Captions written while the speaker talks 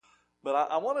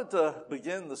But I wanted to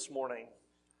begin this morning.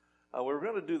 We were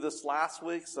going to do this last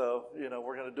week, so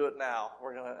we're going to do it now.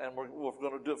 We're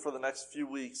going to do it for the next few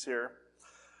weeks here.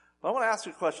 But I want to ask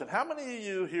you a question. How many of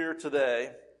you here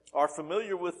today are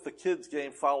familiar with the kids'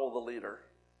 game Follow the Leader?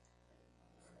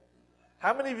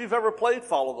 How many of you have ever played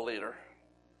Follow the Leader?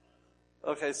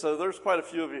 Okay, so there's quite a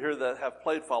few of you here that have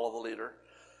played Follow the Leader.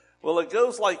 Well, it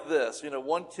goes like this.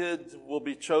 One kid will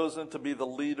be chosen to be the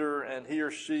leader, and he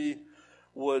or she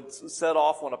would set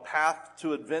off on a path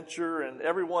to adventure, and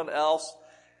everyone else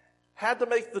had to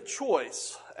make the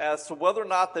choice as to whether or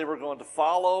not they were going to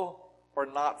follow or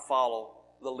not follow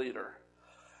the leader.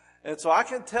 And so I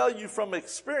can tell you from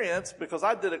experience, because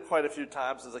I did it quite a few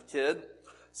times as a kid,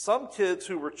 some kids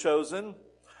who were chosen,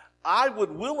 I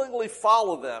would willingly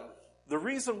follow them. The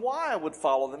reason why I would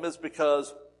follow them is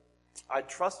because I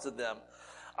trusted them.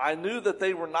 I knew that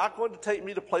they were not going to take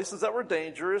me to places that were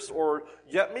dangerous or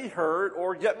get me hurt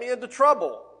or get me into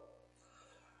trouble.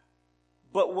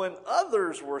 But when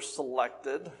others were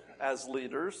selected as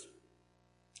leaders,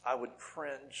 I would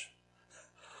cringe.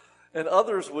 And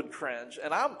others would cringe.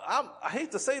 And I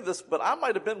hate to say this, but I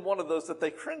might have been one of those that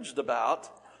they cringed about.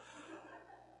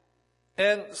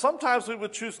 And sometimes we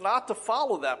would choose not to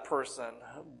follow that person.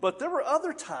 But there were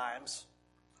other times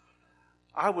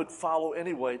I would follow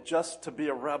anyway just to be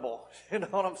a rebel. You know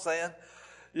what I'm saying?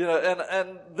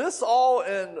 And this all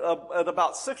at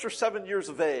about 6 or 7 years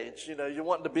of age. You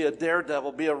wanted to be a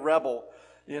daredevil, be a rebel,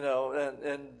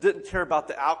 and didn't care about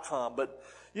the outcome. But,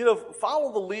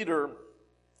 follow the leader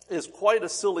is quite a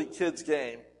silly kid's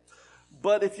game.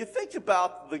 But if you think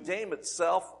about the game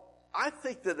itself, I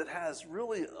think that it has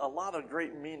really a lot of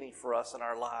great meaning for us in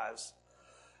our lives.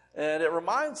 And it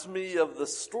reminds me of the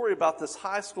story about this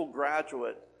high school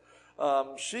graduate.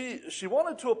 She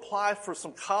wanted to apply for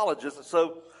some colleges, and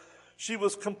so she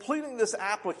was completing this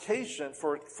application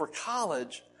for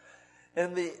college.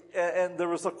 And there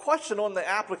was a question on the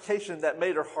application that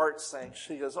made her heart sink.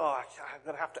 She goes, I'm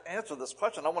going to have to answer this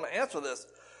question. I want to answer this.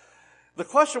 The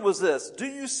question was this: do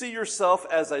you see yourself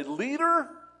as a leader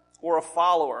or a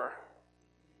follower?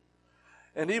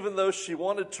 And even though she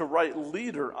wanted to write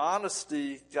leader,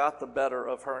 honesty got the better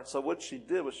of her. And so what she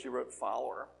did was she wrote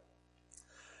follower.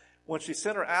 When she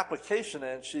sent her application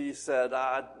in, she said,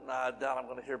 I doubt I'm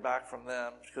going to hear back from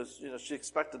them, because, she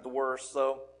expected the worst.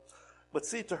 But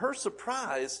see, to her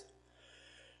surprise,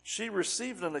 she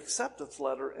received an acceptance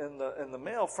letter in the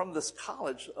mail from this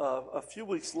college a few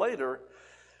weeks later,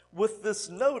 with this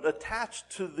note attached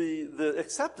to the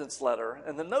acceptance letter.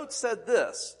 And the note said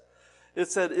this. It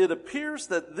said, it appears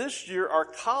that this year our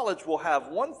college will have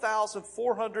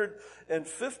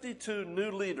 1,452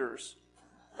 new leaders.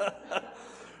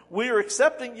 We are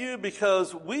accepting you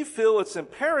because we feel it's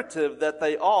imperative that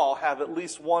they all have at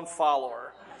least one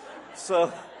follower.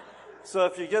 So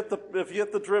if you get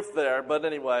the drift there, but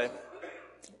anyway,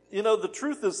 the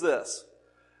truth is this.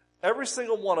 Every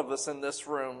single one of us in this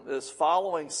room is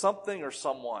following something or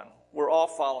someone. We're all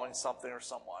following something or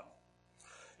someone.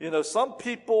 Some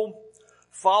people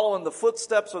follow in the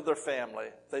footsteps of their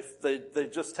family. They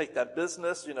just take that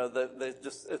business,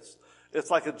 it's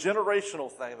like a generational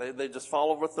thing. They just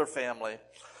follow with their family.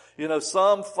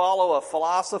 Some follow a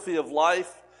philosophy of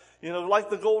life, like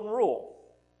the golden rule.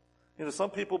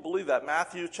 Some people believe that.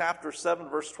 Matthew chapter 7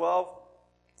 verse 12.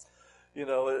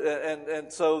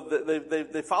 And so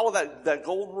they follow that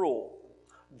golden rule.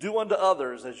 Do unto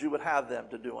others as you would have them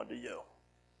to do unto you.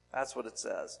 That's what it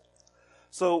says.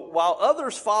 So while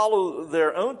others follow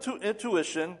their own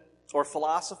intuition or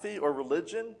philosophy or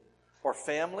religion or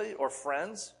family or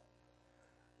friends,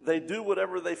 they do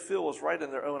whatever they feel is right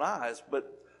in their own eyes.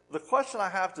 But the question I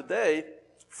have today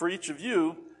for each of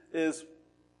you is,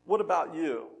 what about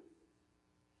you?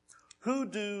 Who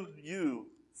do you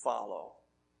follow?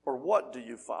 Or what do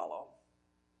you follow?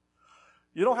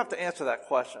 You don't have to answer that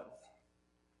question.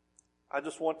 I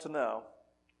just want to know.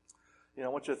 I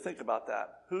want you to think about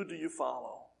that. Who do you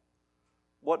follow?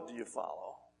 What do you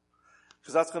follow?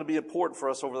 Because that's going to be important for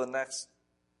us over the next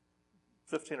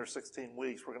 15 or 16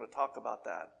 weeks. We're going to talk about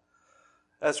that.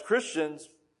 As Christians,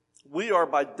 we are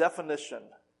by definition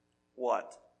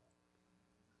what?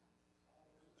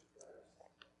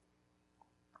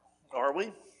 Are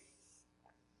we?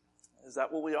 Is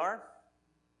that what we are?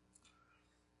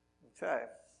 Okay.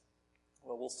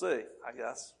 Well, we'll see, I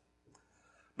guess.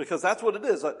 Because that's what it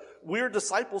is. We're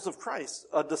disciples of Christ.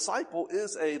 A disciple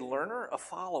is a learner, a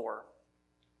follower.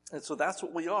 And so that's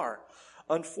what we are.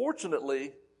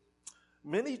 Unfortunately,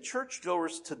 many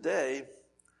churchgoers today,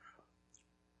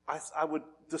 I would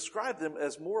describe them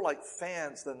as more like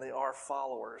fans than they are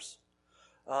followers.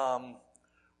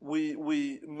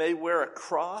 We may wear a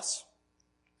cross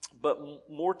But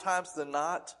more times than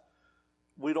not,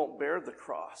 we don't bear the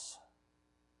cross.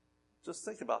 Just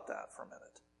think about that for a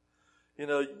minute. You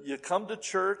know, you come to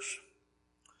church,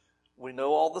 we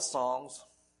know all the songs,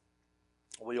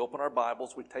 we open our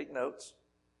Bibles, we take notes.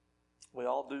 We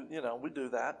all do, we do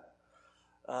that.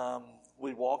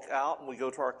 We walk out and we go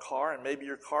to our car, and maybe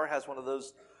your car has one of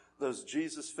those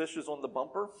Jesus fishes on the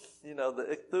bumper,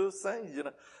 the ichthus thing,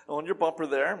 on your bumper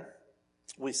there.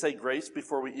 We say grace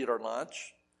before we eat our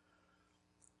lunch.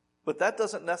 But that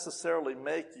doesn't necessarily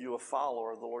make you a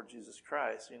follower of the Lord Jesus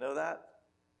Christ. You know that?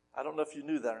 I don't know if you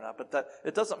knew that or not, but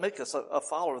it doesn't make us a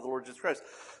follower of the Lord Jesus Christ.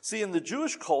 See, in the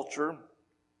Jewish culture,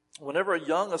 whenever a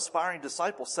young aspiring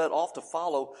disciple set off to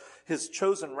follow his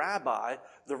chosen rabbi,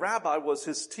 the rabbi was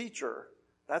his teacher.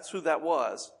 That's who that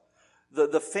was.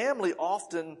 The family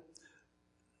often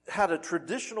had a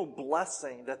traditional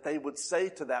blessing that they would say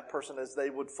to that person as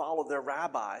they would follow their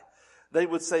rabbi. They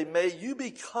would say, "May you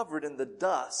be covered in the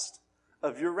dust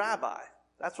of your rabbi."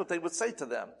 That's what they would say to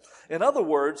them. In other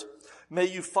words, may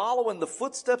you follow in the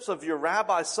footsteps of your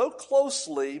rabbi so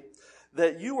closely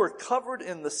that you are covered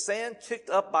in the sand kicked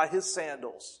up by his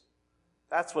sandals.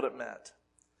 That's what it meant.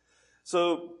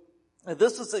 So I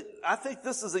think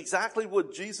this is exactly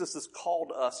what Jesus has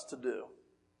called us to do.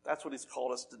 That's what he's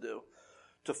called us to do.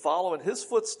 To follow in his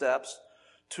footsteps,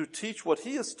 to teach what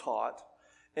he has taught,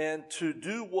 and to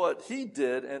do what he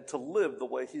did and to live the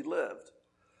way he lived.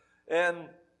 And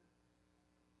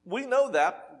we know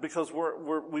that because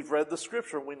we've read the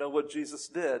scripture and we know what Jesus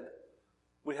did.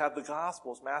 We have the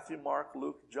Gospels, Matthew, Mark,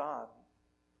 Luke, John,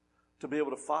 to be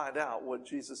able to find out what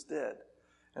Jesus did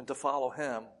and to follow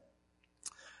him.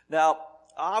 Now,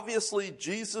 obviously,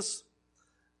 Jesus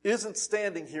isn't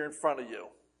standing here in front of you.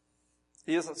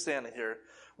 He isn't standing here.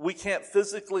 We can't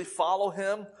physically follow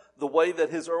him the way that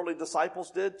his early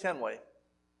disciples did, can we?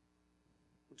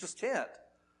 We just can't.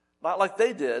 Not like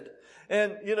they did.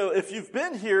 And, if you've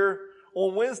been here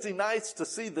on Wednesday nights to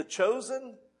see The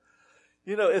Chosen,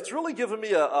 it's really given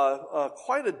me a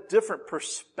quite a different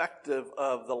perspective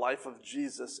of the life of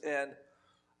Jesus. And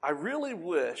I really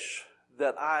wish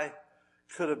that I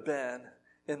could have been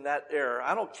in that era.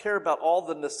 I don't care about all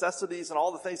the necessities and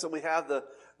all the things that we have,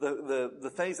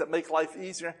 the things that make life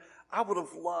easier. I would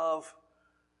have loved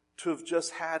to have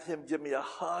just had him give me a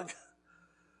hug.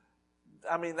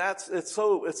 I mean, it's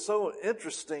so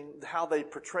interesting how they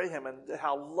portray him and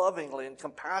how lovingly and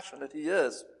compassionate he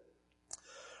is.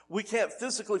 We can't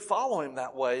physically follow him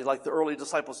that way like the early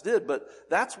disciples did, but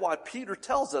that's why Peter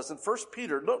tells us in 1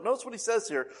 Peter, notice what he says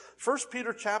here. 1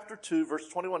 Peter chapter 2, verse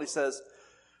 21, he says,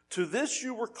 "To this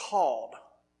you were called."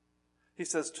 He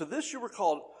says, "To this you were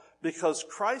called because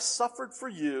Christ suffered for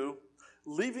you,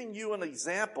 leaving you an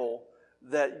example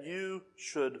that you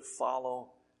should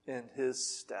follow in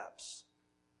his steps."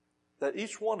 That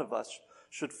each one of us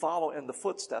should follow in the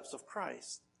footsteps of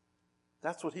Christ.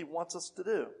 That's what he wants us to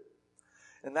do.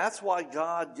 And that's why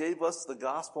God gave us the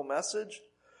gospel message,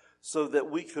 so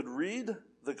that we could read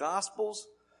the gospels,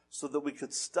 so that we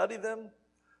could study them,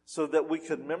 so that we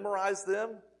could memorize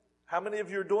them. How many of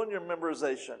you are doing your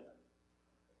memorization?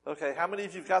 Okay, how many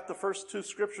of you got the first 2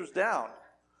 scriptures down?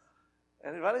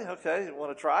 Anybody? Okay, you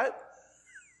want to try it?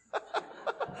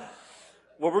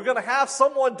 Well, we're going to have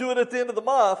someone do it at the end of the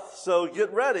month, so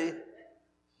get ready.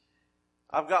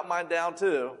 I've got mine down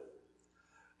too.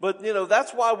 But,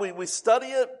 that's why we study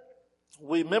it,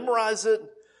 we memorize it,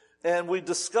 and we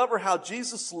discover how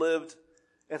Jesus lived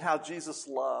and how Jesus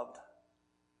loved.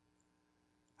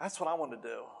 That's what I want to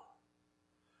do.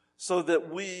 So that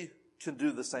we can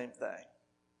do the same thing.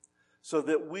 So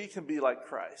that we can be like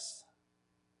Christ.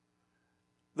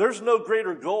 There's no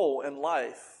greater goal in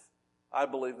life, I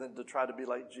believe, than to try to be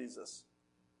like Jesus.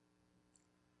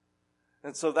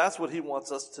 And so that's what he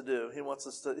wants us to do. He wants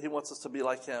us to be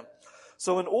like him.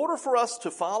 So in order for us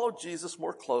to follow Jesus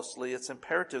more closely, it's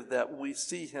imperative that we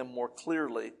see him more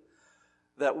clearly,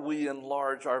 that we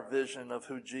enlarge our vision of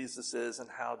who Jesus is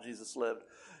and how Jesus lived.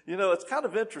 It's kind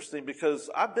of interesting because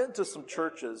I've been to some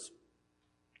churches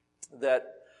that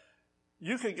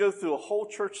you can go through a whole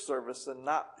church service and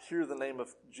not hear the name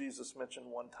of Jesus mentioned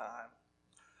one time.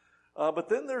 But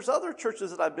then there's other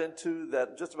churches that I've been to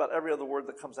that just about every other word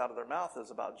that comes out of their mouth is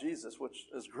about Jesus, which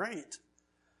is great.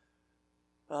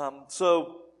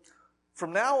 So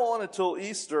from now on until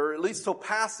Easter, at least till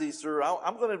past Easter,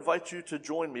 I'm going to invite you to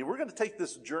join me. We're going to take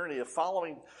this journey of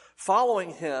following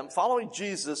him, following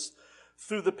Jesus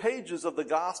through the pages of the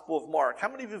Gospel of Mark. How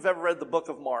many of you have ever read the book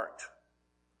of Mark?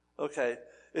 Okay.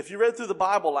 If you read through the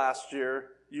Bible last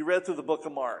year, you read through the book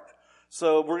of Mark.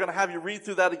 So we're going to have you read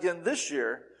through that again this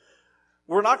year.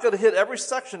 We're not going to hit every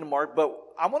section of Mark, but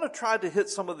I want to try to hit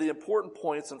some of the important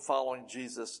points in following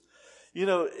Jesus.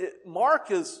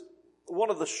 Mark is one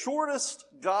of the shortest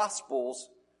gospels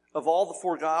of all the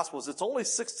four gospels. It's only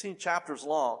 16 chapters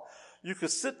long. You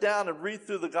could sit down and read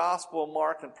through the gospel of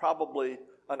Mark in probably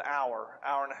an hour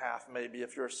and a half, maybe,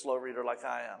 if you're a slow reader like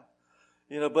I am.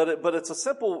 But it's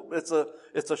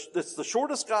it's the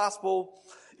shortest gospel.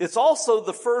 It's also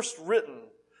the first written.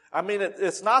 I mean,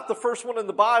 it's not the first one in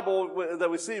the Bible that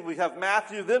we see. We have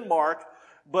Matthew, then Mark.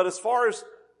 But as far as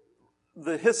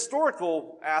the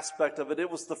historical aspect of it, it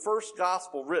was the first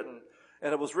gospel written.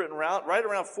 And it was written right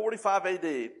around 45 AD.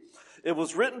 It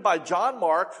was written by John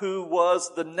Mark, who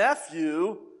was the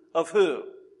nephew of who?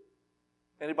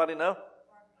 Anybody know?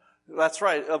 That's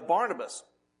right, of Barnabas.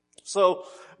 So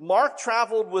Mark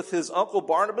traveled with his uncle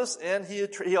Barnabas, and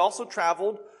he also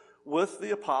traveled with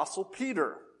the apostle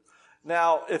Peter.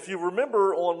 Now, if you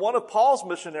remember, on one of Paul's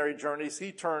missionary journeys,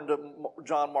 he turned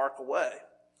John Mark away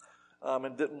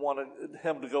and didn't want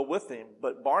him to go with him.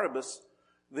 But Barnabas,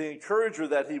 the encourager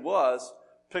that he was,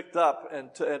 picked up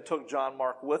and took John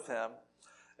Mark with him.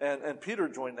 And Peter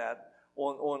joined that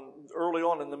early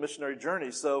on in the missionary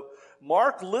journey. So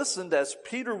Mark listened as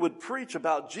Peter would preach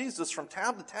about Jesus from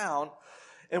town to town.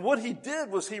 And what he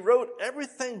did was he wrote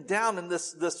everything down in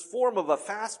this form of a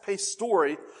fast-paced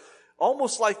story,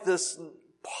 almost like this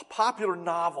popular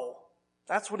novel.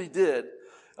 That's what he did,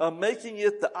 making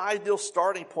it the ideal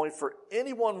starting point for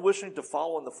anyone wishing to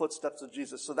follow in the footsteps of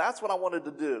Jesus. So that's what I wanted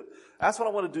to do. That's what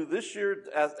I want to do this year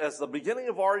as the beginning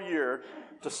of our year,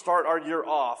 to start our year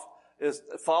off, is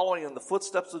following in the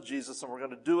footsteps of Jesus, and we're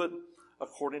going to do it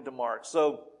according to Mark.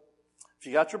 So if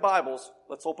you got your Bibles,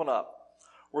 let's open up.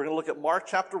 We're going to look at Mark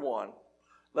chapter 1.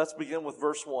 Let's begin with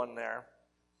verse 1 there.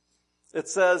 It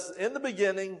says, "In the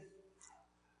beginning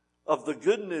of the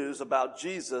good news about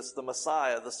Jesus, the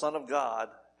Messiah, the Son of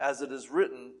God, as it is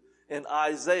written in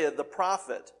Isaiah the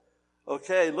prophet."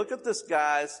 Okay, look at this,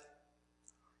 guys.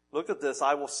 Look at this.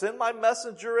 "I will send my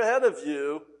messenger ahead of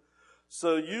you,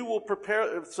 who will prepare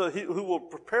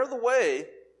the way,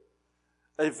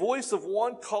 a voice of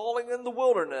one calling in the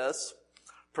wilderness,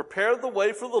 prepare the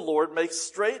way for the Lord, make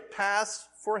straight paths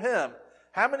for him."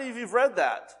 How many of you have read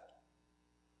that?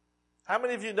 How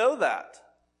many of you know that?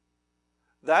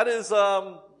 That is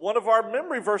one of our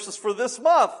memory verses for this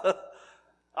month.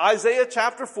 Isaiah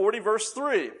chapter 40, verse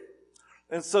 3.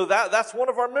 And so that's one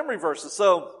of our memory verses.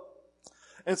 So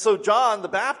John the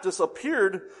Baptist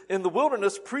appeared in the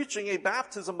wilderness preaching a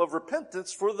baptism of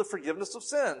repentance for the forgiveness of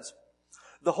sins.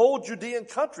 The whole Judean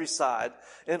countryside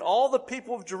and all the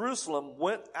people of Jerusalem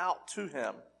went out to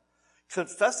him.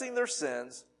 Confessing their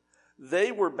sins,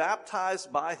 they were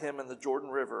baptized by him in the Jordan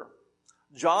River.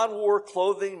 John wore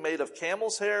clothing made of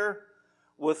camel's hair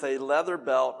with a leather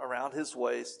belt around his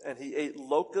waist, and he ate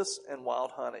locusts and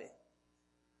wild honey.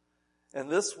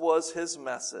 And this was his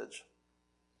message.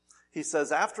 He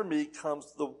says, "After me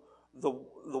comes the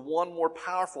one more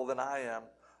powerful than I am,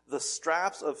 the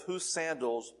straps of whose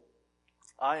sandals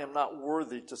I am not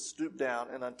worthy to stoop down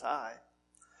and untie."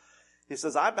 He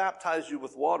says, "I baptize you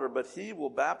with water, but he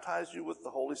will baptize you with the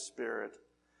Holy Spirit."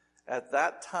 At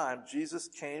that time, Jesus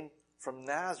came from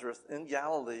Nazareth in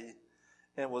Galilee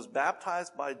and was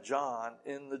baptized by John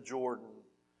in the Jordan.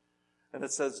 And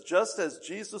it says, just as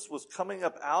Jesus was coming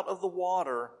up out of the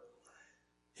water,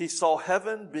 he saw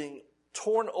heaven being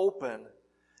torn open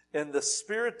and the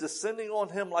Spirit descending on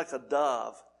him like a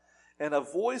dove. And a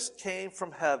voice came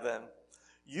from heaven,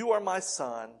 "You are my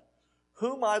Son,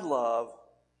 whom I love."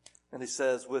 And he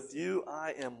says, "With you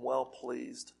I am well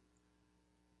pleased."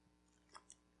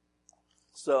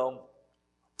 So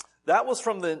that was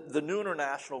from the New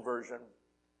International Version.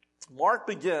 Mark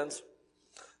begins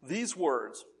with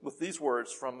these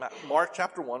words from Mark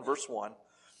chapter 1, verse 1.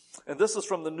 And this is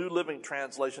from the New Living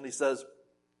Translation. He says,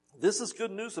 "This is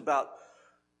good news about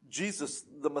Jesus,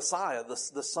 the Messiah,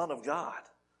 the Son of God."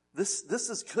 This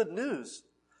is good news.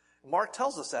 Mark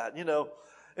tells us that,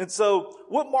 And so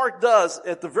what Mark does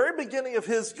at the very beginning of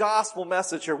his gospel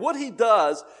message here, what he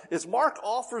does is Mark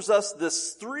offers us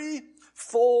this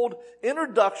threefold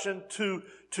introduction to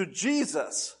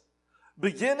Jesus,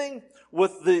 beginning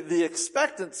with the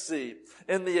expectancy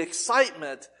and the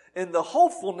excitement and the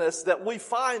hopefulness that we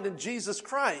find in Jesus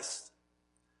Christ.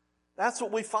 That's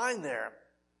what we find there.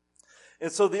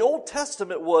 And so the Old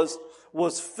Testament was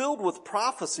filled with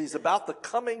prophecies about the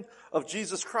coming of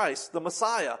Jesus Christ, the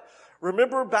Messiah.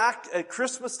 Remember back at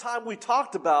Christmas time, we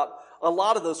talked about a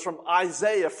lot of those from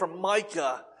Isaiah, from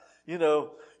Micah.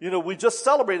 We just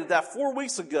celebrated that 4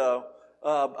 weeks ago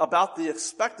about the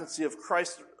expectancy of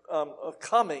Christ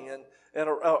coming and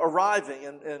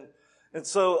arriving. And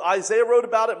so Isaiah wrote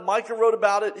about it, Micah wrote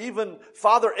about it, even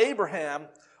Father Abraham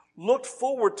looked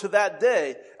forward to that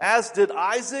day, as did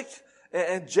Isaac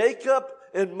and Jacob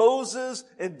and Moses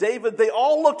and David. They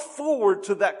all looked forward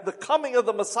to the coming of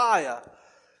the Messiah.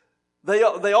 They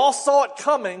all saw it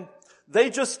coming. They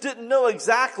just didn't know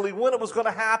exactly when it was going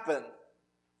to happen.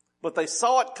 But they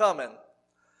saw it coming.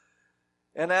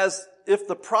 And as if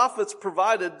the prophets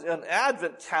provided an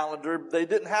Advent calendar, they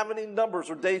didn't have any numbers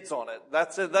or dates on it.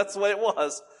 That's it. That's the way it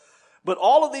was. But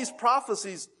all of these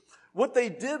prophecies, what they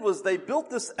did was they built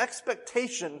this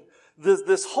expectation,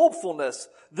 this hopefulness,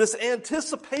 this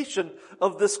anticipation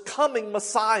of this coming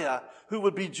Messiah who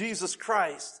would be Jesus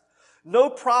Christ. No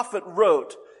prophet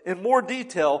wrote in more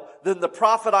detail than the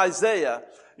prophet Isaiah.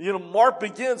 Mark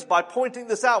begins by pointing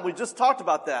this out. We just talked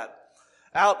about that.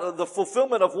 Out of the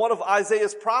fulfillment of one of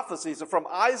Isaiah's prophecies. And from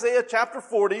Isaiah chapter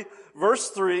 40, verse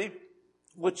 3,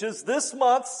 which is this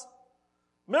month's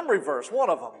memory verse, one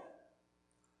of them.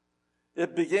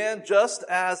 It began just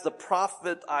as the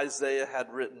prophet Isaiah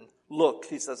had written. Look,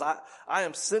 he says, I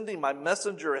am sending my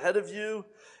messenger ahead of you,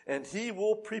 and he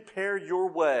will prepare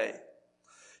your way.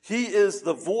 He is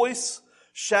the voice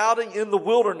shouting in the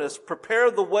wilderness, prepare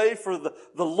the way for the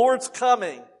Lord's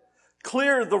coming.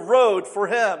 Clear the road for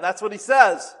him. That's what he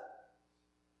says.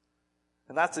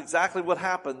 And that's exactly what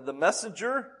happened. The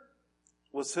messenger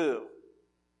was who?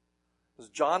 It was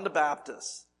John the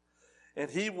Baptist. And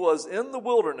he was in the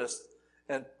wilderness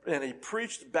and he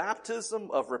preached baptism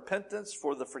of repentance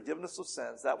for the forgiveness of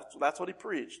sins. That's what he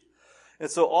preached. And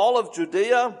so all of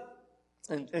Judea,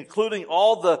 including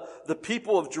all the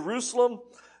people of Jerusalem,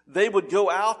 they would go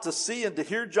out to see and to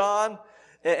hear John.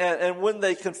 And when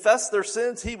they confessed their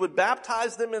sins, he would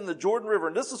baptize them in the Jordan River.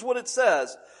 And this is what it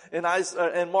says in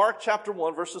Mark chapter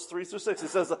 1, verses 3 through 6. It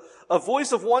says, a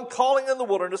voice of one calling in the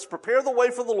wilderness, prepare the way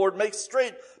for the Lord, make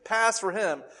straight paths for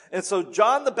him. And so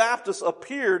John the Baptist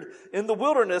appeared in the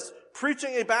wilderness,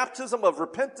 preaching a baptism of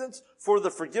repentance for the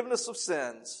forgiveness of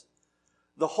sins.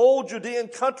 The whole Judean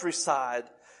countryside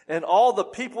and all the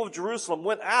people of Jerusalem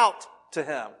went out to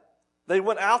him. They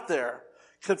went out there.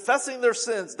 Confessing their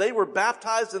sins, they were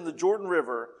baptized in the Jordan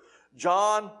River.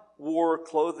 John wore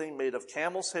clothing made of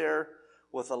camel's hair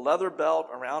with a leather belt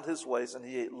around his waist, and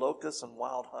he ate locusts and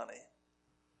wild honey.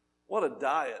 What a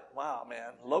diet. Wow,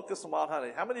 man. Locusts and wild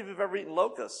honey. How many of you have ever eaten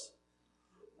locusts?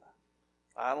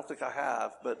 I don't think I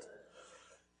have, but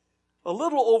a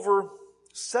little over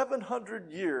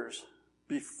 700 years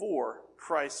before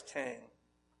Christ came,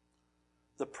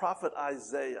 the prophet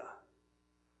Isaiah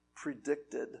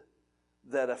predicted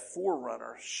that a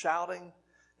forerunner shouting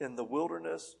in the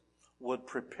wilderness would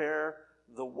prepare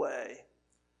the way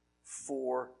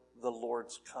for the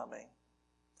Lord's coming.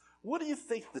 What do you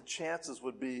think the chances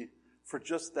would be for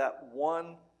just that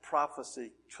one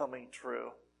prophecy coming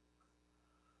true?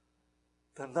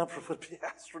 The number would be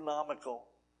astronomical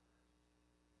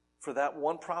for that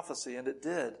one prophecy, and it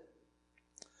did.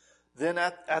 Then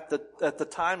at the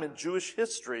time in Jewish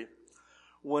history,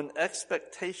 when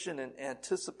expectation and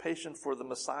anticipation for the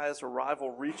Messiah's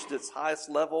arrival reached its highest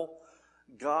level,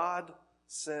 God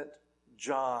sent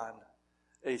John,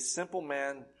 a simple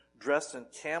man dressed in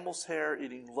camel's hair,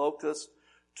 eating locusts,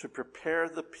 to prepare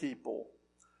the people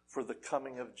for the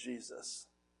coming of Jesus.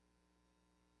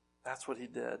 That's what he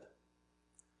did.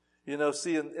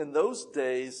 See, in those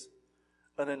days,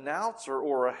 an announcer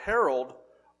or a herald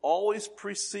always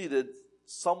preceded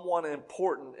someone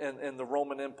important in the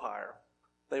Roman Empire.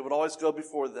 They would always go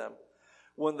before them.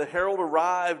 When the herald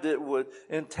arrived,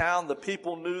 in town, the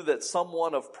people knew that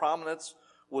someone of prominence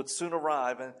would soon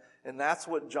arrive. And that's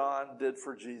what John did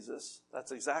for Jesus.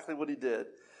 That's exactly what he did.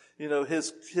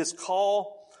 His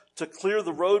call to clear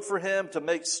the road for him, to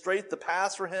make straight the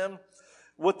paths for him,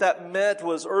 what that meant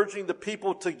was urging the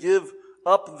people to give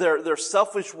up their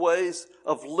selfish ways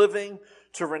of living,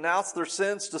 to renounce their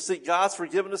sins, to seek God's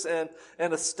forgiveness, and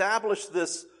establish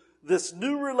this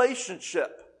new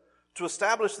relationship,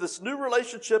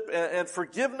 and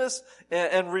forgiveness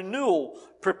and renewal,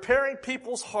 preparing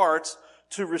people's hearts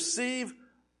to receive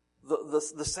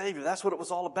the Savior. That's what it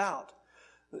was all about.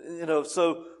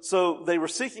 So they were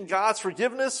seeking God's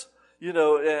forgiveness,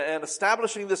 and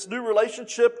establishing this new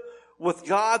relationship with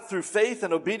God through faith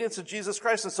and obedience in Jesus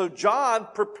Christ. And so John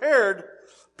prepared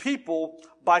people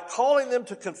by calling them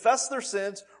to confess their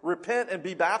sins, repent, and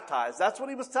be baptized. That's what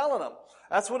he was telling them.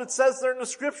 That's what it says there in the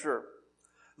scripture.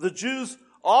 The Jews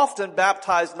often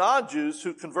baptized non-Jews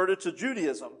who converted to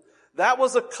Judaism. That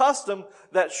was a custom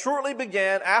that shortly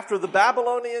began after the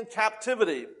Babylonian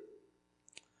captivity.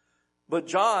 But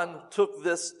John took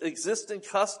this existing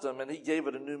custom and he gave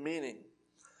it a new meaning.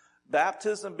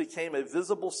 Baptism became a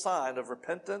visible sign of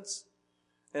repentance,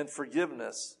 and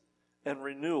forgiveness and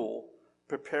renewal,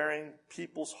 preparing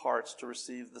people's hearts to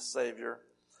receive the Savior.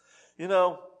 You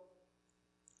know,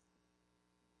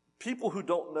 people who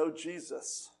don't know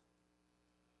Jesus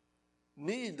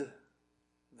need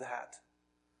that.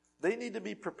 They need to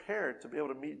be prepared to be able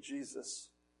to meet Jesus.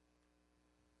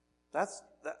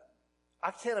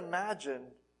 I can't imagine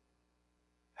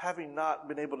having not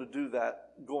been able to do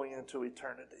that going into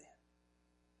eternity.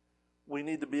 We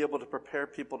need to be able to prepare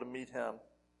people to meet him.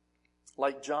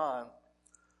 Like John,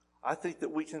 I think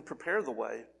that we can prepare the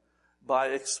way by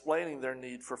explaining their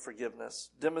need for forgiveness,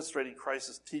 demonstrating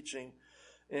Christ's teaching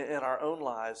in our own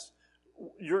lives.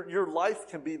 Your life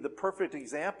can be the perfect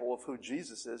example of who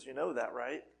Jesus is. You know that,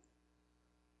 right?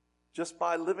 Just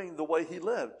by living the way he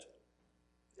lived.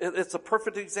 It's a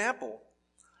perfect example.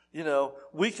 You know,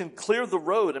 we can clear the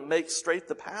road and make straight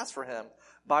the path for him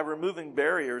by removing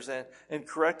barriers and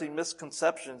correcting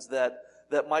misconceptions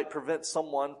that might prevent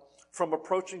someone from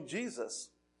approaching Jesus.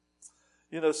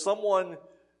 You know, someone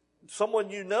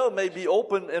you know may be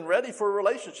open and ready for a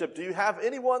relationship. Do you have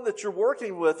anyone that you're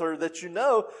working with or that you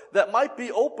know that might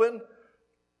be open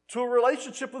to a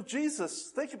relationship with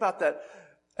Jesus? Think about that.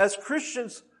 As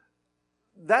Christians,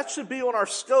 that should be on our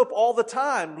scope all the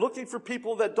time, looking for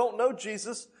people that don't know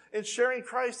Jesus and sharing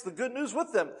Christ, the good news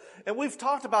with them. And we've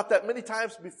talked about that many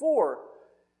times before.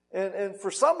 And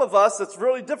for some of us, it's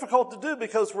really difficult to do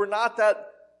because we're not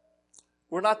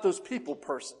those people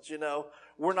persons, you know.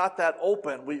 We're not that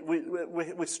open.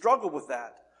 We struggle with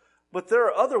that. But there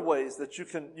are other ways that you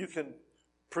can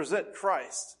present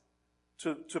Christ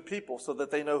to people so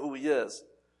that they know who he is.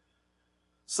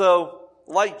 So,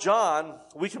 like John,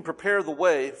 we can prepare the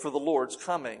way for the Lord's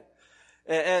coming.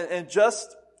 And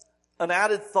just an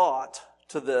added thought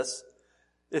to this,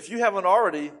 if you haven't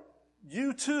already,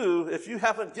 you too, if you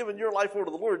haven't given your life over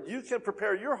to the Lord, you can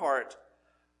prepare your heart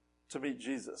to meet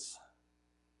Jesus.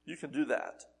 You can do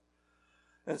that.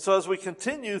 And so as we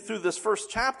continue through this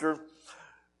first chapter,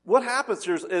 what happens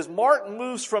here is Martin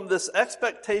moves from this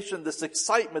expectation, this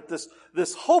excitement, this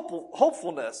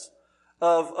hopefulness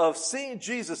of seeing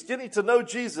Jesus, getting to know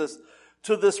Jesus,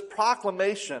 to this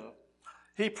proclamation.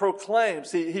 He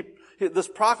proclaims, this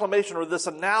proclamation or this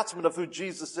announcement of who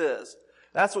Jesus is.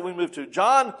 That's what we move to.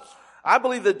 John, I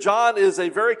believe that John is a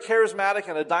very charismatic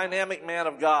and a dynamic man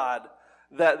of God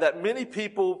that many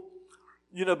people,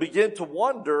 you know, begin to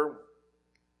wonder,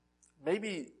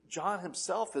 maybe John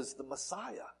himself is the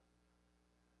Messiah.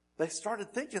 They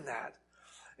started thinking that.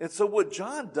 And so what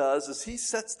John does is he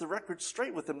sets the record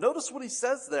straight with them. Notice what he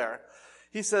says there.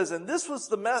 He says, and this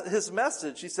was his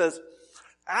message. He says,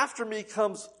 after me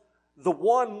comes the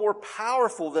one more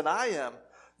powerful than I am,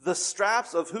 the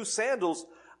straps of whose sandals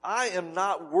I am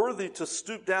not worthy to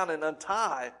stoop down and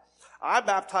untie. I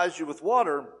baptize you with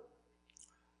water,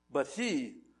 but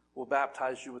he will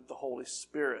baptize you with the Holy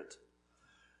Spirit.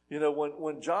 You know,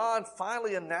 when John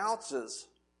finally announces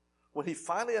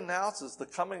the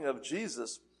coming of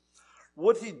Jesus,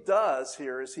 what he does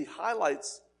here is he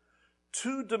highlights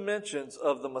two dimensions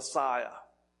of the Messiah.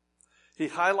 He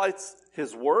highlights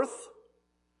his worth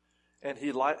and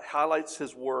he highlights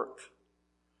his work.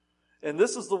 And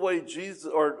this is the way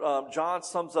John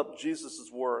sums up Jesus'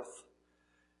 worth.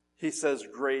 He says,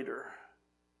 greater.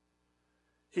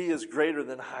 He is greater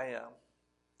than I am.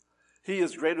 He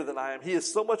is greater than I am. He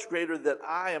is so much greater that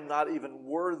I am not even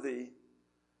worthy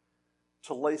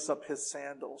to lace up his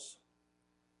sandals.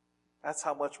 That's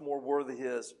how much more worthy he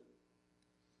is.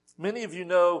 Many of you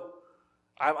know,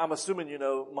 I'm assuming you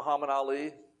know Muhammad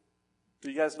Ali. Do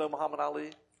you guys know Muhammad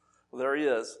Ali? Well, there he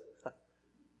is.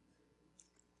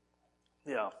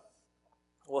 Yeah.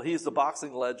 Well, he's the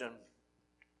boxing legend.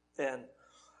 And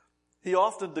he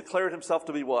often declared himself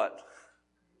to be what?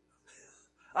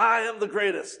 I am the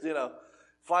greatest, you know.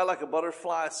 Fly like a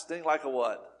butterfly, sting like a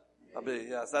what? A bee.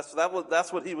 Yes,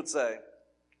 that's what he would say.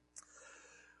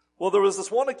 Well, there was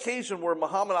this one occasion where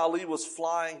Muhammad Ali was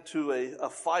flying to a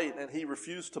fight and he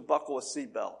refused to buckle a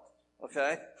seatbelt.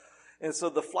 Okay? And so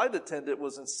the flight attendant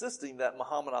was insisting that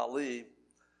Muhammad Ali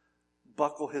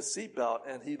buckle his seatbelt.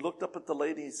 And he looked up at the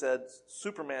lady and he said,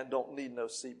 Superman don't need no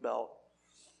seatbelt.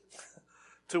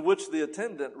 To which the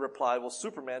attendant replied, well,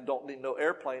 Superman don't need no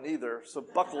airplane either, so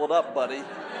buckle it up, buddy.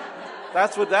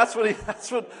 That's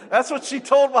what she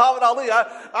told Muhammad Ali.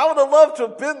 I would have loved to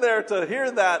have been there to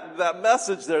hear that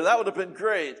message there. That would have been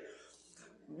great.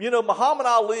 You know, Muhammad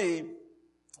Ali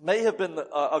may have been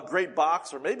a great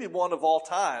boxer, maybe one of all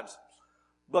times,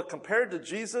 but compared to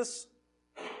Jesus,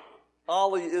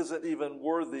 Ali isn't even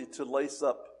worthy to lace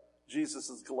up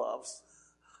Jesus' gloves.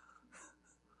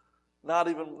 Not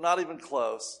even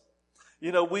close.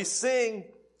 You know, we sing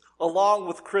along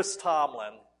with Chris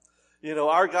Tomlin.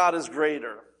 Our God is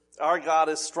greater. Our God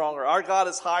is stronger. Our God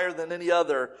is higher than any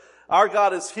other. Our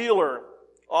God is healer,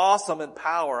 awesome in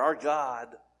power. Our God,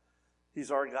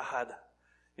 He's our God.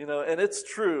 And it's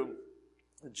true.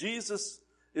 Jesus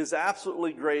is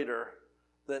absolutely greater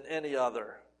than any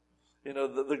other.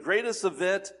 The greatest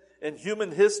event in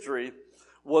human history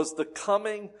was the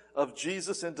coming of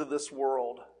Jesus into this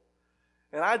world.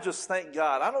 And I just thank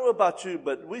God. I don't know about you,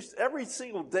 but every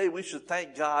single day we should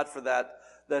thank God for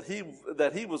that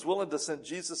he was willing to send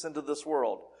Jesus into this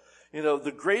world.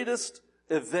 The greatest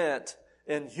event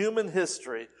in human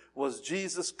history was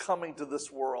Jesus coming to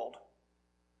this world.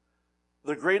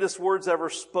 The greatest words ever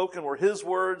spoken were His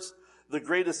words. The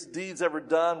greatest deeds ever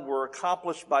done were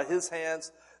accomplished by His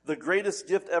hands. The greatest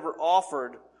gift ever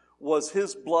offered was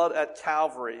His blood at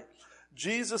Calvary.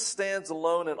 Jesus stands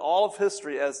alone in all of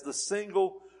history as the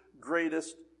single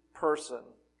greatest person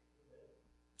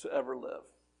to ever live.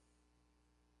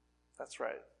 That's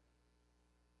right.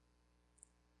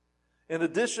 In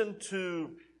addition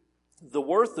to the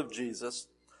worth of Jesus,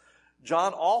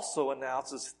 John also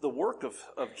announces the work of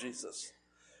Jesus.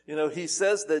 He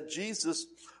says that Jesus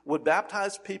would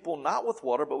baptize people not with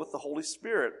water, but with the Holy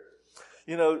Spirit.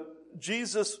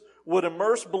 Jesus would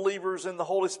immerse believers in the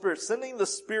Holy Spirit, sending the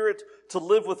Spirit to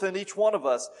live within each one of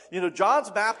us.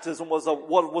 John's baptism was a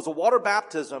water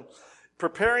baptism,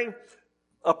 preparing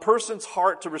a person's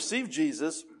heart to receive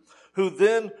Jesus, who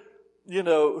then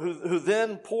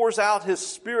pours out His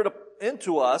Spirit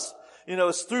into us.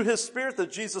 It's through His Spirit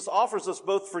that Jesus offers us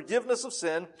both forgiveness of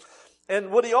sin,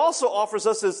 and what He also offers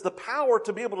us is the power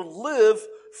to be able to live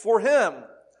for Him.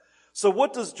 So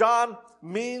what does John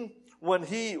mean when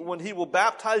he will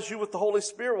baptize you with the Holy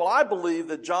Spirit? Well, I believe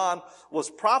that John was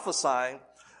prophesying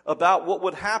about what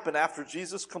would happen after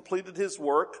Jesus completed His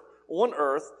work on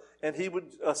earth and He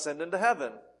would ascend into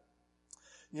heaven.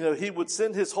 He would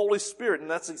send His Holy Spirit,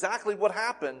 and that's exactly what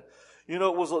happened. It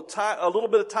was a little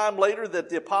bit of time later that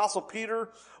the Apostle Peter,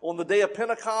 on the day of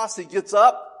Pentecost, he gets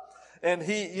up and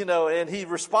he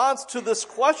responds to this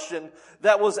question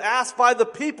that was asked by the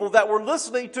people that were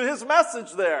listening to his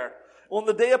message there on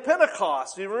the day of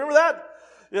Pentecost. Do you remember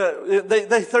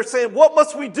that? They're saying, what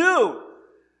must we do?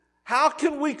 How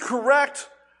can we correct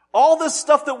all this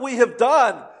stuff that we have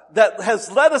done that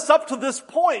has led us up to this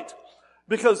point?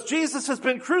 Because Jesus has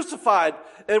been crucified,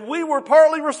 and we were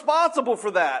partly responsible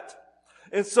for that.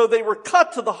 And so they were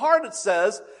cut to the heart, it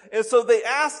says. And so they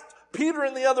asked Peter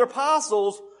and the other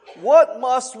apostles, what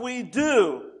must we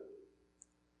do?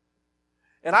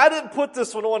 And I didn't put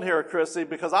this one on here, Chrissy,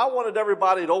 because I wanted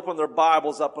everybody to open their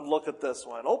Bibles up and look at this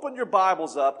one. Open your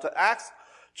Bibles up to Acts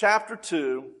chapter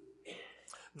 2.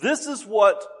 This is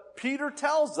what Peter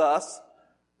tells us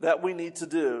that we need to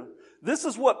do. This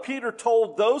is what Peter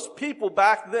told those people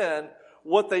back then,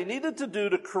 what they needed to do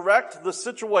to correct the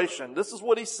situation. This is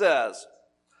what he says.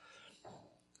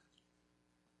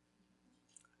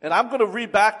 And I'm going to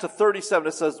read back to 37.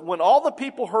 It says, when all the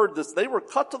people heard this, they were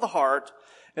cut to the heart,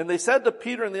 and they said to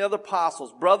Peter and the other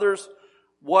apostles, brothers,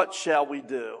 what shall we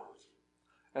do?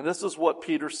 And this is what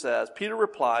Peter says. Peter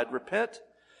replied, repent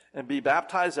and be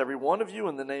baptized, every one of you,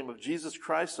 in the name of Jesus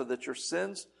Christ, so that your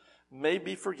sins may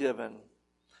be forgiven,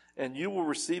 and you will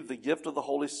receive the gift of the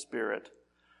Holy Spirit.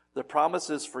 The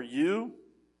promise is for you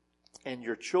and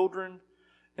your children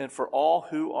and for all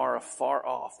who are afar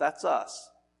off. That's us.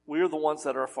 We are the ones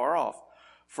that are afar off.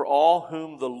 For all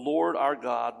whom the Lord our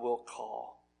God will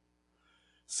call.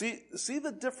 See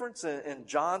the difference in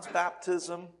John's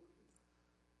baptism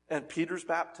and Peter's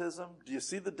baptism? Do you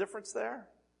see the difference there?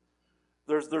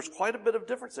 There's quite a bit of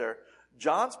difference there.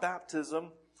 John's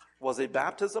baptism was a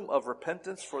baptism of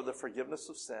repentance for the forgiveness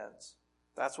of sins.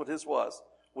 That's what his was.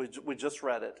 We just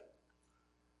read it.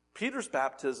 Peter's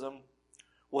baptism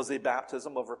was a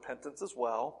baptism of repentance as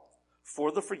well,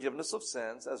 for the forgiveness of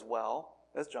sins as well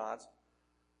as John's.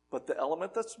 But the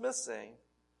element that's missing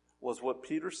was what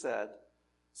Peter said,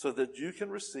 so that you can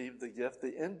receive the gift,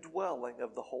 the indwelling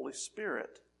of the Holy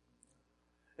Spirit.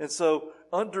 And so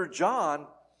under John,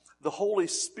 the Holy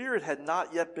Spirit had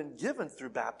not yet been given through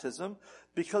baptism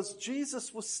because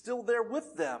Jesus was still there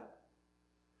with them.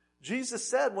 Jesus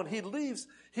said when He leaves,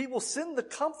 He will send the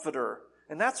Comforter,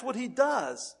 and that's what He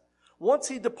does. Once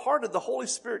He departed, the Holy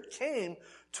Spirit came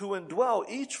to indwell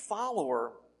each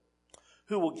follower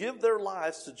who will give their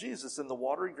lives to Jesus in the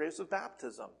watery grace of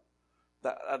baptism.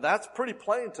 That's pretty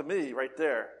plain to me right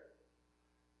there.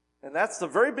 And that's the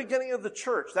very beginning of the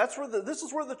church. This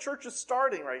is where the church is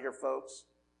starting right here, folks.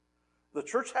 The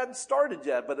church hadn't started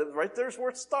yet, but right there's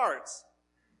where it starts.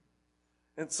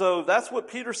 And so that's what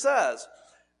Peter says.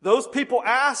 Those people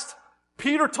asked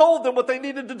Peter told them what they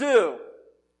needed to do.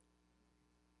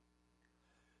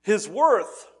 His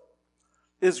worth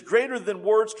is greater than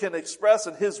words can express,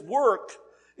 and his work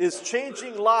is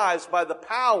changing lives by the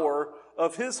power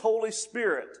of his Holy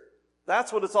Spirit.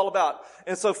 That's what it's all about.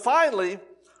 And so finally,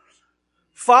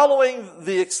 following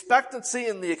the expectancy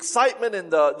and the excitement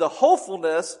and the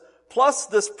hopefulness, plus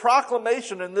this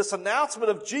proclamation and this announcement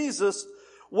of Jesus,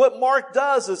 what Mark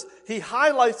does is he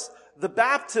highlights the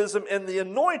baptism and the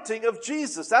anointing of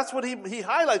Jesus. That's what he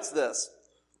highlights this.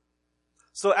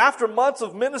 So after months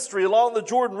of ministry along the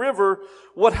Jordan River,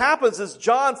 what happens is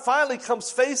John finally comes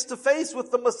face to face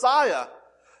with the Messiah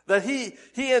that he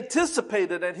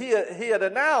anticipated and he had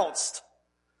announced.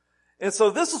 And so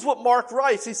this is what Mark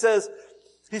writes. He says,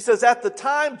 at the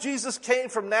time Jesus came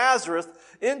from Nazareth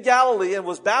in Galilee and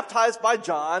was baptized by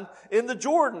John in the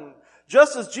Jordan.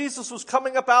 Just as Jesus was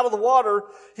coming up out of the water,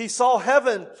 he saw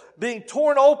heaven being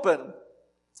torn open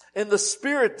and the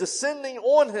Spirit descending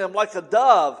on him like a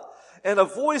dove, and a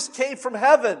voice came from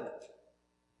heaven.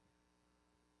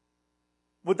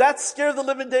 Would that scare the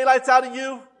living daylights out of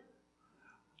you?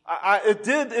 It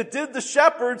did the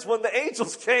shepherds when the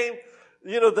angels came,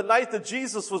 the night that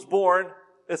Jesus was born.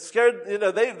 It scared,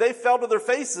 they fell to their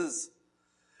faces.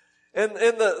 And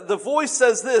the voice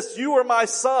says this, "You are my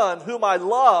son, whom I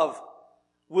love.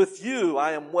 With you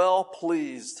I am well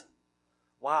pleased."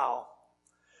 Wow.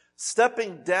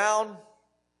 Stepping down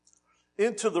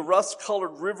into the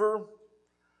rust-colored river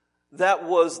that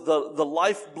was the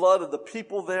lifeblood of the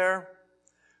people there,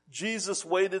 Jesus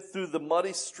waded through the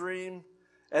muddy stream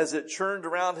as it churned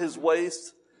around his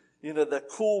waist, the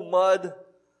cool mud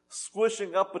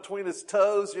squishing up between his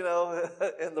toes, in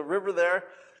the river there.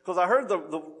 Because I heard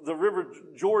the river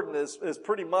Jordan is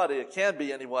pretty muddy. It can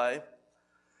be anyway.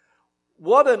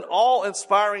 What an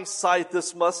awe-inspiring sight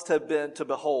this must have been to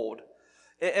behold.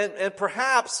 And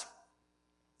perhaps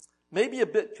maybe a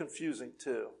bit confusing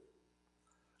too,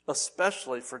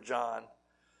 especially for John.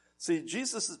 See,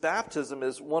 Jesus' baptism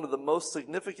is one of the most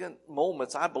significant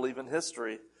moments, I believe, in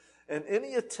history. And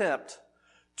any attempt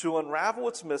to unravel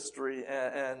its mystery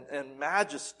and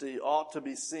majesty ought to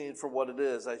be seen for what it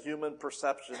is, a human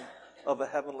perception of a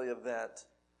heavenly event.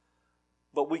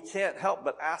 But we can't help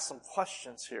but ask some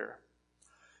questions here.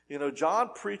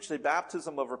 John preached a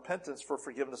baptism of repentance for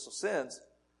forgiveness of sins,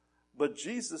 but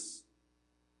Jesus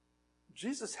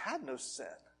had no sin.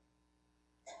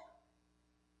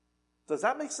 Does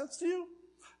that make sense to you?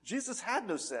 Jesus had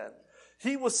no sin.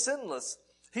 He was sinless.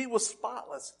 He was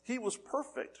spotless. He was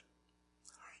perfect.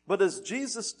 But as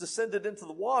Jesus descended into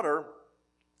the water,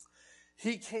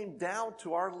 he came down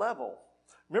to our level.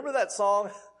 Remember that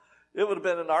song? It would have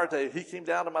been in our day. He came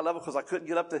down to my level because I couldn't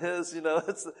get up to his.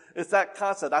 It's that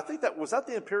concept. I think was that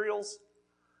the Imperials?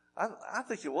 I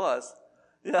think it was.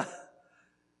 Yeah.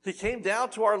 He came down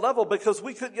to our level because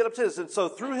we couldn't get up to his. And so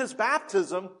through his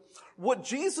baptism, what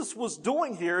Jesus was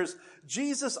doing here is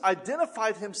Jesus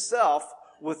identified himself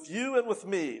with you and with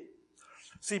me.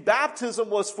 See, baptism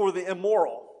was for the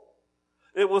immoral.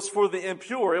 It was for the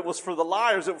impure. It was for the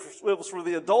liars. It was for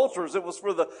the adulterers. It was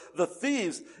for the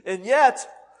thieves. And yet,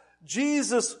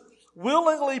 Jesus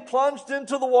willingly plunged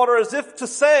into the water as if to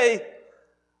say,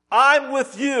 I'm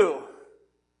with you.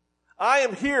 I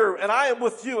am here and I am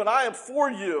with you and I am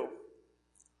for you.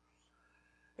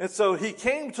 And so he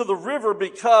came to the river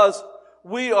because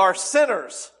we are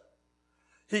sinners.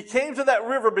 He came to that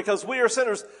river because we are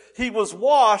sinners. He was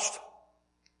washed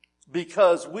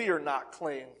because we are not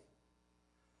clean.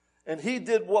 And he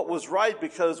did what was right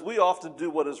because we often do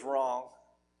what is wrong.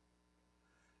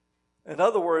 In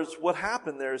other words, what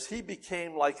happened there is he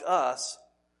became like us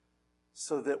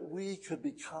so that we could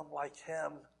become like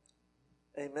him.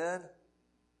 Amen?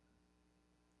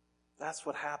 That's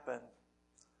what happened.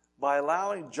 By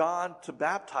allowing John to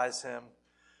baptize him,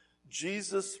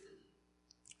 Jesus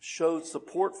showed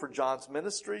support for John's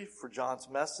ministry, for John's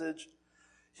message.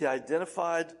 He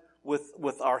identified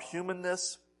with our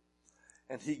humanness,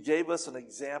 and he gave us an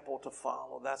example to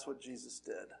follow. That's what Jesus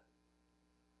did.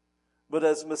 But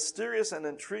as mysterious and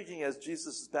intriguing as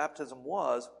Jesus' baptism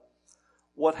was,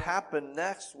 what happened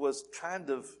next was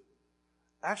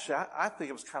I think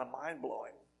it was kind of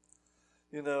mind-blowing.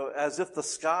 As if the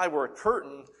sky were a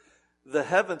curtain, the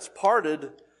heavens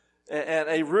parted, and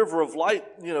a river of light,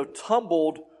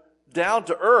 tumbled down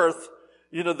to earth.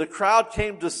 The crowd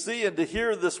came to see and to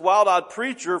hear this wild-eyed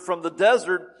preacher from the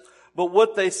desert. But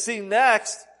what they see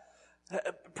next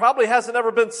probably hasn't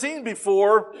ever been seen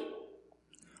before.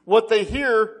 What they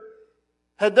hear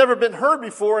had never been heard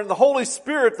before. And the Holy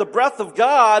Spirit, the breath of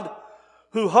God,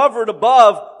 who hovered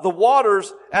above the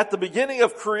waters at the beginning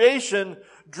of creation,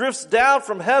 drifts down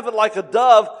from heaven like a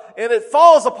dove, and it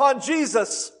falls upon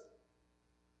Jesus.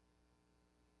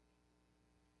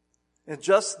 And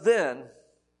just then,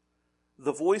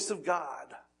 the voice of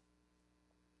God,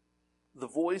 the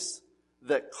voice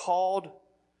that called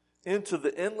into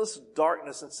the endless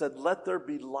darkness and said, "Let there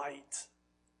be light,"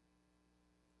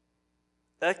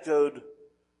 echoed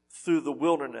through the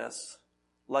wilderness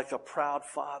like a proud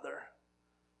father.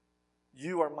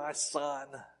 "You are my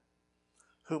son,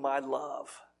 whom I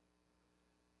love.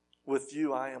 With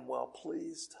you I am well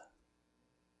pleased."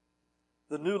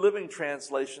 The New Living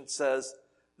Translation says,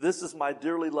 "This is my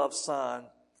dearly loved son,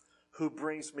 who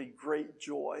brings me great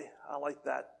joy." I like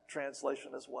that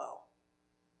translation as well.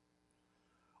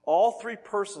 All three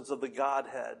persons of the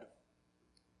Godhead,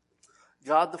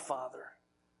 God the Father,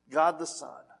 God the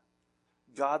Son,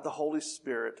 God the Holy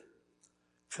Spirit,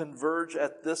 converge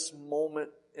at this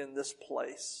moment in this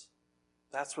place.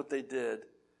 That's what they did.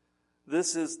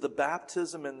 This is the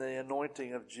baptism and the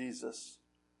anointing of Jesus.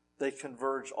 They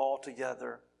converge all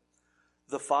together.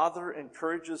 The Father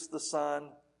encourages the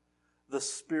Son. The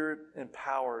Spirit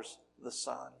empowers the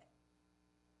Son.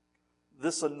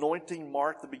 This anointing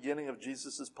marked the beginning of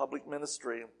Jesus' public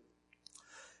ministry.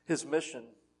 His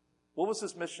mission. What was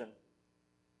his mission?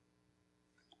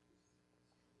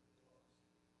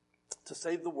 To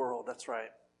save the world, that's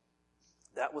right.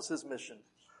 That was his mission.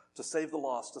 To save the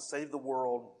lost, to save the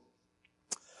world.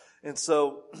 And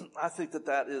so I think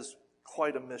that is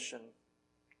quite a mission.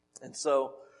 And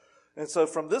so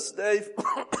from this day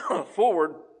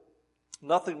forward,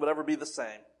 nothing would ever be the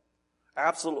same.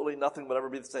 Absolutely nothing would ever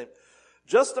be the same.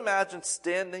 Just imagine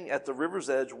standing at the river's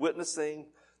edge,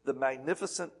 witnessing the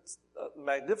magnificence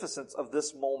of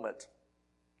this moment.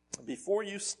 Before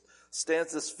you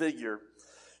stands this figure.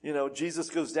 You know,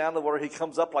 Jesus goes down the water. He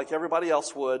comes up like everybody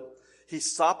else would.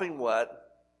 He's sopping wet.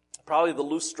 Probably the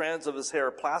loose strands of his hair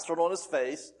are plastered on his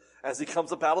face as he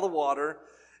comes up out of the water.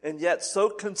 And yet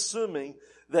so consuming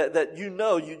that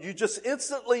you just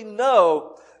instantly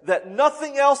know that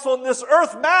nothing else on this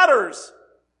earth matters.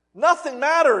 Nothing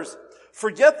matters.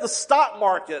 Forget the stock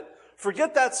market.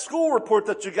 Forget that school report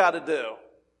that you got to do.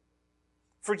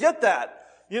 Forget that.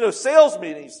 You know, sales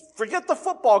meetings. Forget the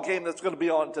football game that's going to be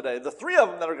on today. The three of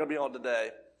them that are going to be on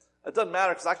today. It doesn't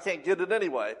matter because I can't get it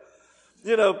anyway.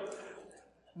 You know,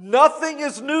 nothing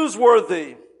is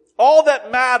newsworthy. All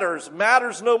that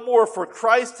matters no more, for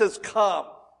Christ has come.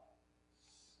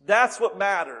 That's what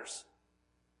matters.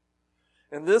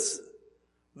 And this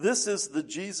is the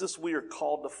Jesus we are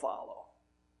called to follow.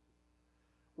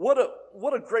 What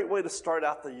a great way to start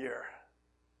out the year,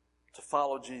 to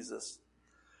follow Jesus.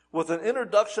 With an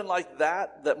introduction like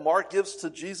that Mark gives to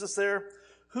Jesus there,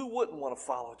 who wouldn't want to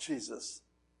follow Jesus?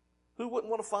 Who wouldn't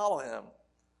want to follow him?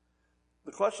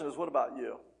 The question is, what about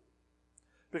you?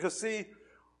 Because see,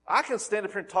 I can stand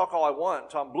up here and talk all I want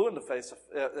until I'm blue in the face,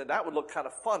 and that would look kind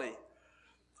of funny.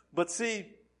 But see,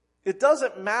 it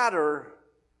doesn't matter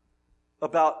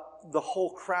about the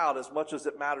whole crowd as much as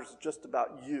it matters just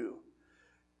about you.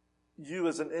 You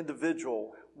as an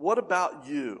individual. What about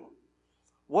you?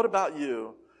 What about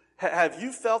you? Have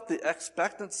you felt the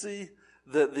expectancy,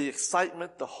 the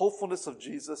excitement, the hopefulness of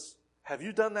Jesus? Have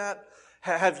you done that?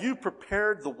 Have you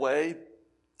prepared the way?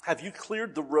 Have you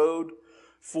cleared the road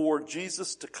for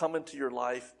Jesus to come into your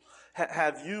life?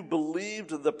 Have you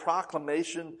believed the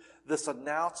proclamation, this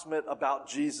announcement about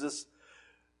Jesus?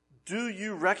 Do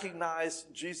you recognize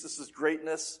Jesus'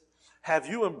 greatness? Have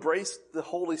you embraced the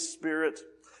Holy Spirit?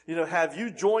 You know, have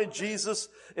you joined Jesus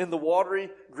in the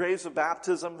watery graves of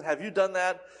baptism? Have you done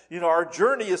that? You know, our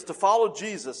journey is to follow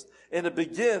Jesus, and it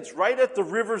begins right at the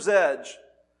river's edge.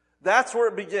 That's where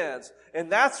it begins.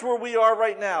 And that's where we are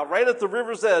right now, right at the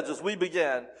river's edge as we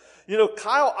begin. You know,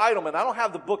 Kyle Idleman, I don't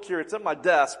have the book here, it's in my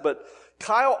desk, but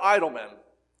Kyle Idleman,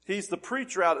 he's the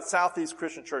preacher out at Southeast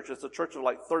Christian Church. It's a church of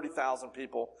like 30,000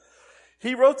 people.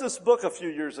 He wrote this book a few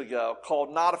years ago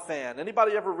called Not a Fan.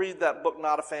 Anybody ever read that book,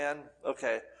 Not a Fan?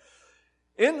 Okay.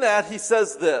 In that, he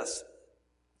says this.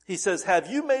 He says, have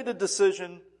you made a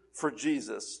decision for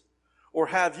Jesus? Or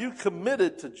have you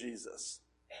committed to Jesus?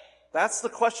 That's the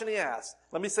question he asks.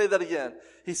 Let me say that again.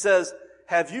 He says,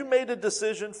 have you made a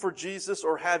decision for Jesus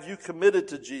or have you committed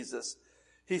to Jesus?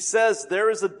 He says there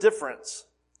is a difference.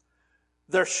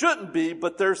 There shouldn't be,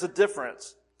 but there's a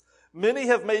difference. Many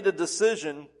have made a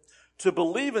decision to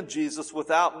believe in Jesus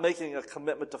without making a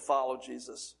commitment to follow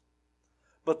Jesus.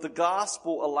 But the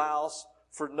gospel allows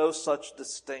for no such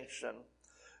distinction.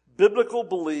 Biblical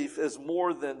belief is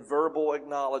more than verbal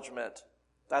acknowledgement.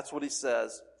 That's what he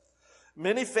says.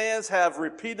 Many fans have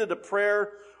repeated a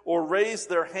prayer or raised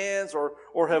their hands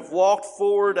or have walked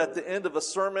forward at the end of a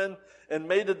sermon and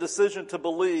made a decision to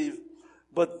believe,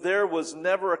 but there was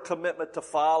never a commitment to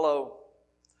follow.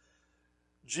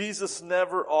 Jesus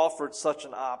never offered such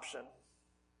an option.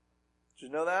 Did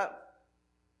you know that?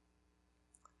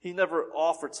 He never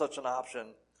offered such an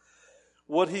option.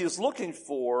 What he is looking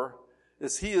for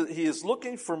is he is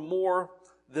looking for more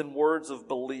than words of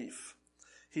belief.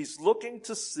 He's looking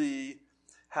to see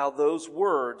how those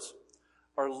words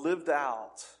are lived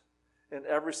out in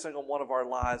every single one of our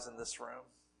lives in this room.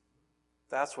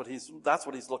 That's what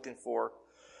he's looking for.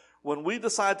 When we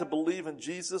decide to believe in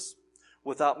Jesus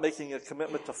without making a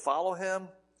commitment to follow him,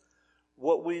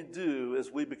 what we do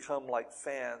is we become like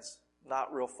fans,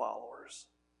 not real followers.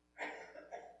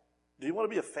 Do you want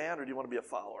to be a fan or do you want to be a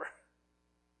follower?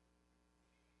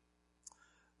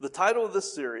 The title of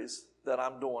this series that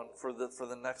I'm doing for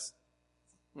the next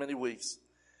many weeks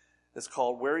is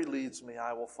called Where He Leads Me,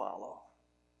 I Will Follow.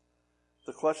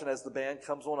 The question as the band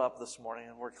comes on up this morning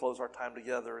and we'll close our time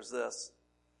together is this.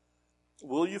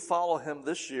 Will you follow him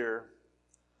this year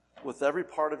with every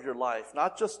part of your life?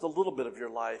 Not just a little bit of your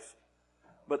life,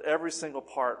 but every single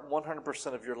part,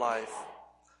 100% of your life.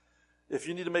 If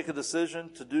you need to make a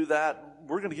decision to do that,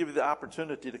 we're going to give you the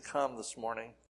opportunity to come this morning.